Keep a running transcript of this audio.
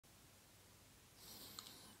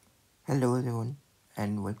Hello everyone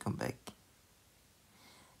and welcome back.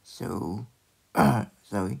 So,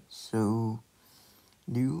 so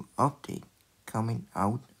new update coming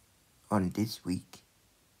out on this week.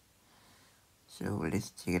 So let's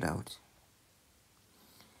check it out.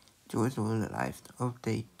 Jurassic World Live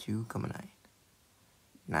update 2.9.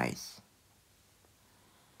 Nice.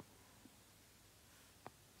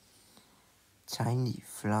 Tiny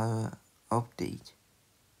flower update.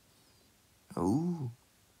 Oh,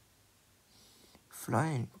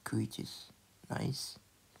 flying creatures. Nice.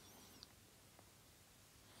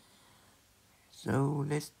 So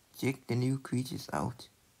let's check the new creatures out.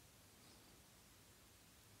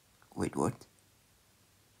 Wait, what?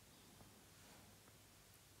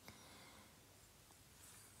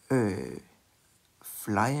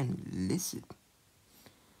 Flying lizard.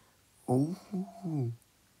 Oh,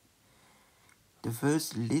 the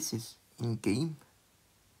first lizard in game.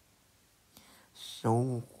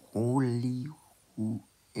 So holy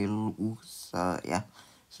yeah,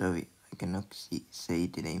 sorry, I cannot say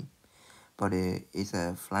the name, but it's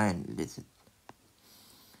a flying lizard.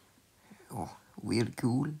 Oh, really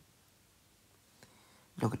cool.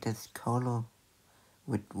 Look at this color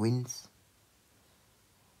with wings.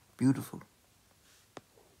 Beautiful.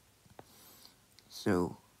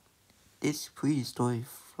 So this prehistoric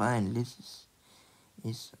flying lizard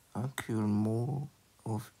is actually more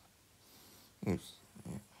of yes,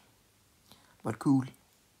 yeah, but cool.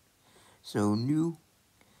 So new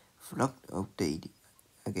flock update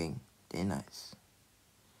again. They're nice.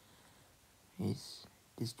 Is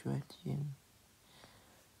distraction.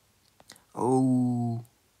 Oh,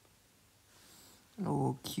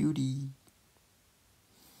 oh, cutie.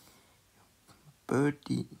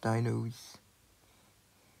 Birdie dinos.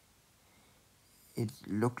 It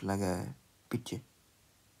looked like a picture.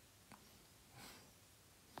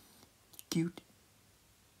 Cute.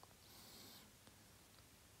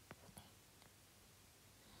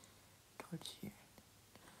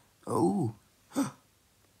 Oh,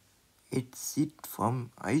 it's it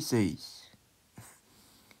from Ice Age.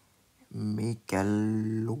 Megalonos.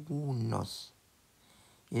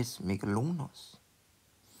 Yes, Megalonos.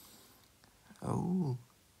 Oh.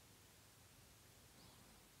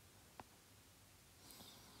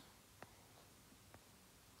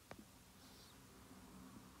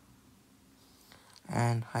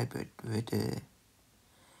 And hybrid with the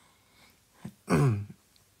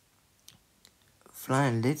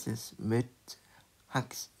flying lizards with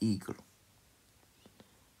Hax Eagle.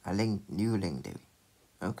 A new legendary.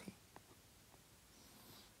 Okay.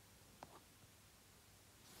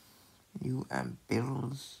 New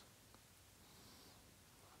ambills.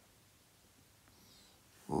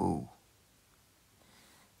 Whoa.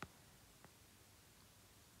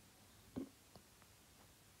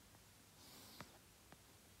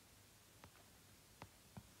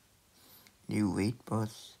 New weight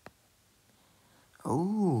boss.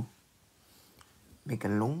 Oh.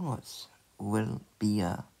 Megalonos will be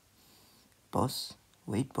a boss.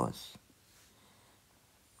 Weight boss.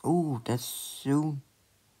 Oh, that's soon.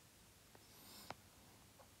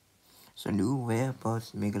 So new weight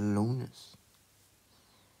boss Megalonos.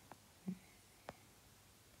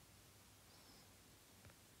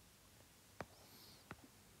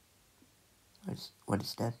 What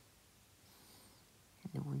is that?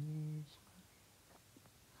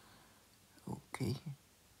 Okay.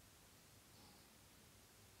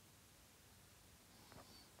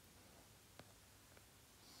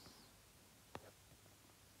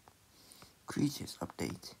 Creatures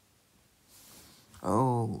update.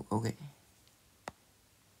 Oh, okay.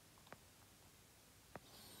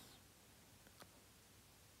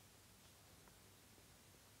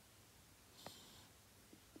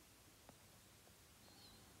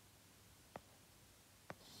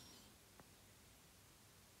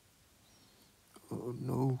 Oh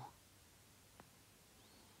no.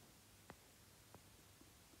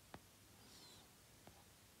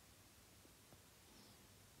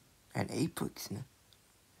 An apex.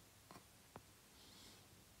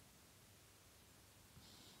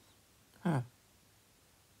 Huh.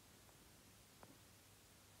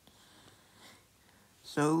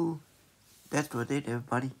 So that's what it,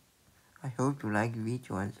 everybody. I hope you like the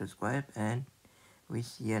video and subscribe, and we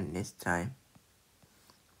see you next time.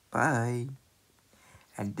 Bye.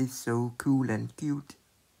 And this so cool and cute.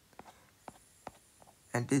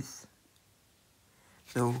 And this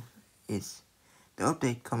so is the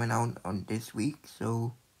update coming out on this week.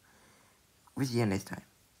 So we see you next time.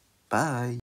 Bye.